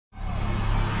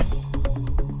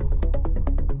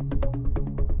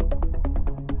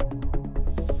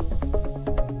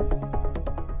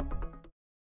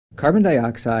Carbon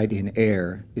dioxide in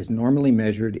air is normally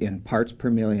measured in parts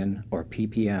per million, or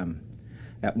ppm.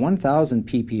 At 1,000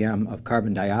 ppm of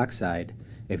carbon dioxide,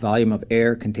 a volume of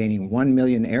air containing 1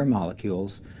 million air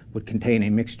molecules would contain a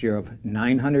mixture of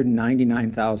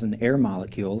 999,000 air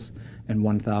molecules and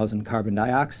 1,000 carbon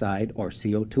dioxide, or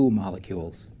CO2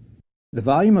 molecules. The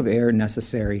volume of air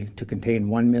necessary to contain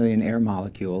 1 million air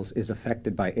molecules is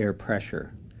affected by air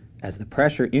pressure. As the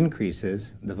pressure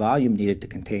increases, the volume needed to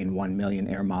contain 1 million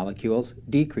air molecules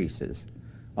decreases.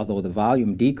 Although the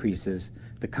volume decreases,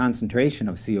 the concentration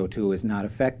of CO2 is not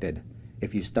affected.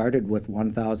 If you started with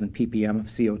 1,000 ppm of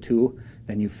CO2,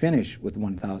 then you finish with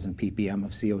 1,000 ppm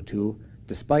of CO2,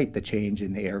 despite the change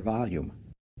in the air volume.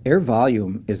 Air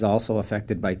volume is also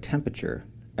affected by temperature.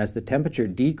 As the temperature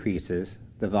decreases,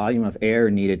 the volume of air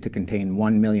needed to contain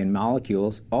 1 million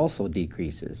molecules also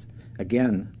decreases.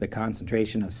 Again, the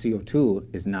concentration of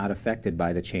CO2 is not affected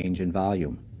by the change in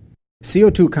volume.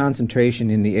 CO2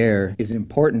 concentration in the air is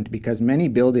important because many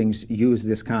buildings use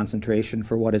this concentration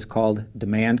for what is called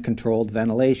demand-controlled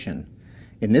ventilation.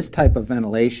 In this type of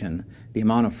ventilation, the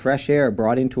amount of fresh air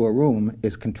brought into a room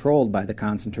is controlled by the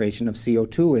concentration of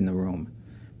CO2 in the room.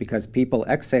 Because people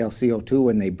exhale CO2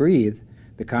 when they breathe,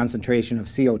 the concentration of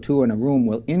CO2 in a room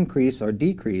will increase or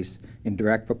decrease in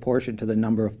direct proportion to the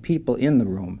number of people in the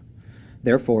room.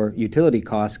 Therefore, utility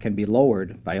costs can be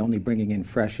lowered by only bringing in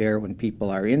fresh air when people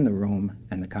are in the room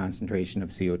and the concentration of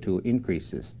CO2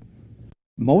 increases.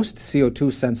 Most CO2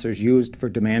 sensors used for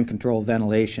demand control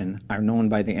ventilation are known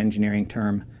by the engineering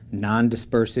term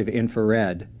non-dispersive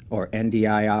infrared, or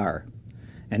NDIR.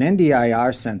 An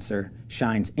NDIR sensor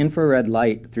shines infrared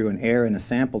light through an air in a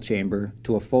sample chamber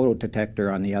to a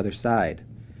photodetector on the other side.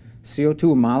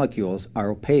 CO2 molecules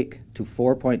are opaque to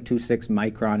 4.26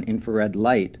 micron infrared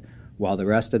light, while the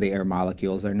rest of the air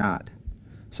molecules are not.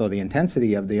 So the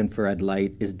intensity of the infrared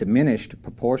light is diminished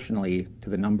proportionally to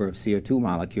the number of CO2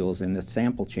 molecules in the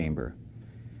sample chamber.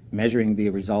 Measuring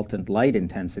the resultant light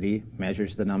intensity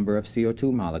measures the number of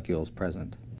CO2 molecules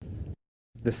present.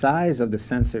 The size of the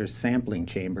sensor's sampling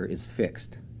chamber is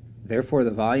fixed. Therefore, the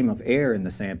volume of air in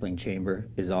the sampling chamber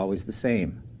is always the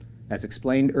same. As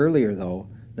explained earlier, though,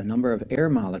 the number of air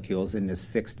molecules in this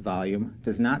fixed volume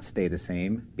does not stay the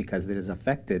same because it is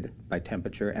affected by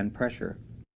temperature and pressure.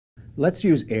 Let's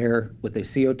use air with a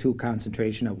CO2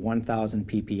 concentration of 1,000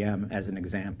 ppm as an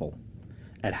example.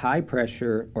 At high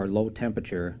pressure or low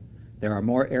temperature, there are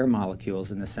more air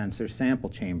molecules in the sensor's sample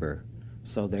chamber,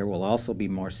 so there will also be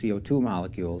more CO2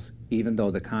 molecules, even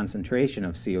though the concentration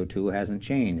of CO2 hasn't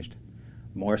changed.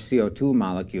 More CO2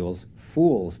 molecules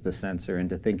fools the sensor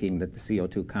into thinking that the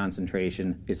CO2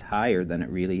 concentration is higher than it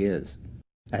really is.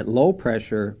 At low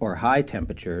pressure or high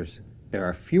temperatures, there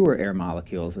are fewer air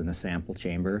molecules in the sample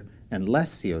chamber and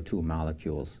less CO2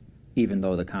 molecules, even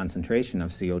though the concentration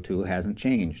of CO2 hasn't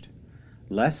changed.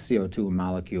 Less CO2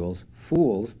 molecules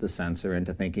fools the sensor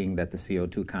into thinking that the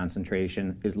CO2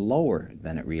 concentration is lower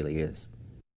than it really is.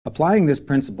 Applying this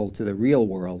principle to the real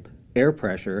world, air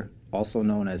pressure, also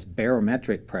known as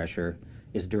barometric pressure,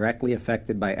 is directly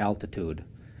affected by altitude.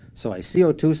 So a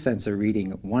CO2 sensor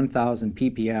reading 1,000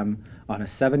 ppm on a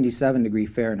 77 degree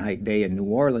Fahrenheit day in New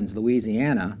Orleans,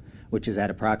 Louisiana, which is at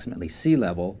approximately sea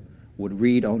level, would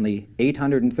read only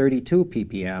 832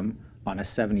 ppm on a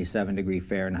 77 degree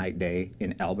Fahrenheit day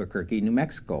in Albuquerque, New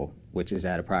Mexico, which is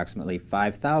at approximately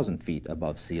 5,000 feet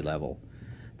above sea level.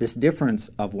 This difference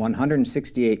of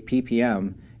 168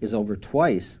 ppm is over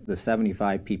twice the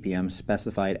 75 ppm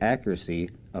specified accuracy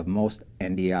of most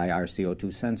NDIR CO2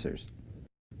 sensors.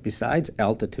 Besides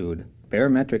altitude,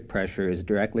 barometric pressure is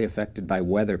directly affected by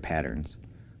weather patterns.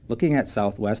 Looking at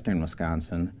southwestern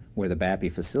Wisconsin, where the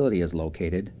BAPI facility is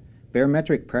located,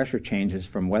 barometric pressure changes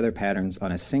from weather patterns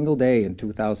on a single day in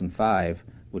 2005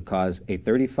 would cause a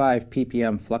 35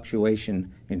 ppm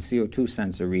fluctuation in CO2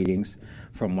 sensor readings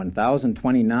from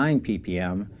 1,029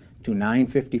 ppm to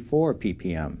 954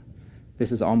 ppm.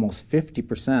 This is almost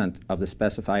 50% of the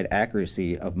specified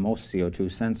accuracy of most CO2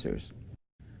 sensors.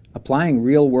 Applying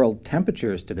real-world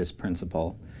temperatures to this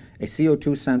principle, a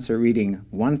CO2 sensor reading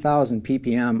 1,000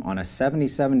 ppm on a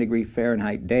 77 degree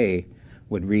Fahrenheit day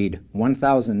would read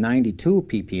 1,092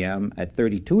 ppm at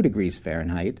 32 degrees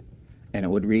Fahrenheit, and it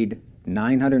would read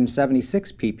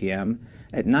 976 ppm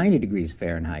at 90 degrees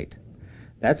Fahrenheit.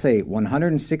 That's a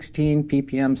 116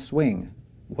 ppm swing,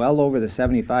 well over the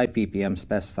 75 ppm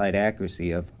specified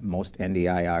accuracy of most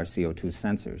NDIR CO2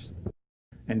 sensors.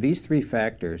 And these three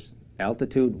factors,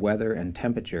 altitude, weather, and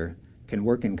temperature, can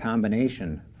work in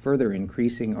combination, further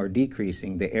increasing or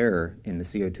decreasing the error in the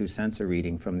CO2 sensor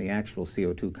reading from the actual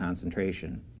CO2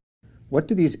 concentration. What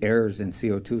do these errors in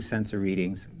CO2 sensor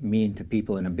readings mean to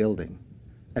people in a building?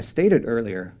 As stated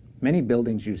earlier, many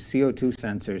buildings use CO2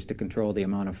 sensors to control the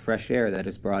amount of fresh air that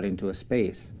is brought into a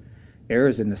space.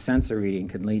 Errors in the sensor reading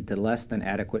can lead to less than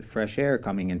adequate fresh air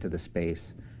coming into the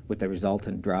space, with the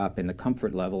resultant drop in the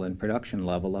comfort level and production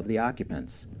level of the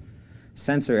occupants.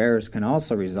 Sensor errors can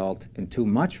also result in too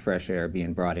much fresh air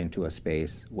being brought into a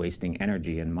space, wasting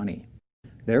energy and money.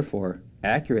 Therefore,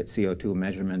 accurate CO2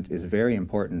 measurement is very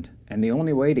important, and the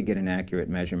only way to get an accurate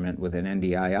measurement with an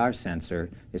NDIR sensor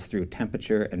is through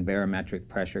temperature and barometric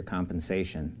pressure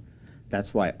compensation.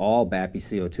 That's why all BAPI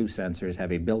CO2 sensors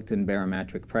have a built-in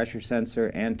barometric pressure sensor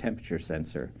and temperature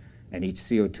sensor, and each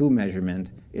CO2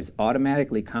 measurement is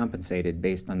automatically compensated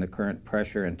based on the current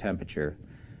pressure and temperature.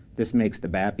 This makes the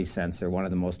BAPI sensor one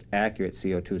of the most accurate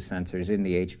CO2 sensors in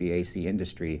the HVAC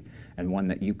industry, and one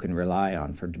that you can rely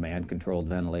on for demand-controlled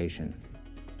ventilation.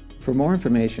 For more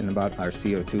information about our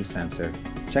CO2 sensor,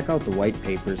 check out the white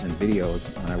papers and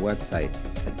videos on our website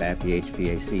at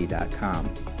bapihvac.com,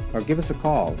 or give us a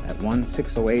call at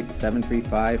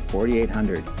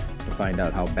 1-608-735-4800 to find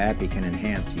out how BAPI can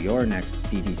enhance your next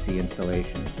DDC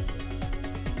installation.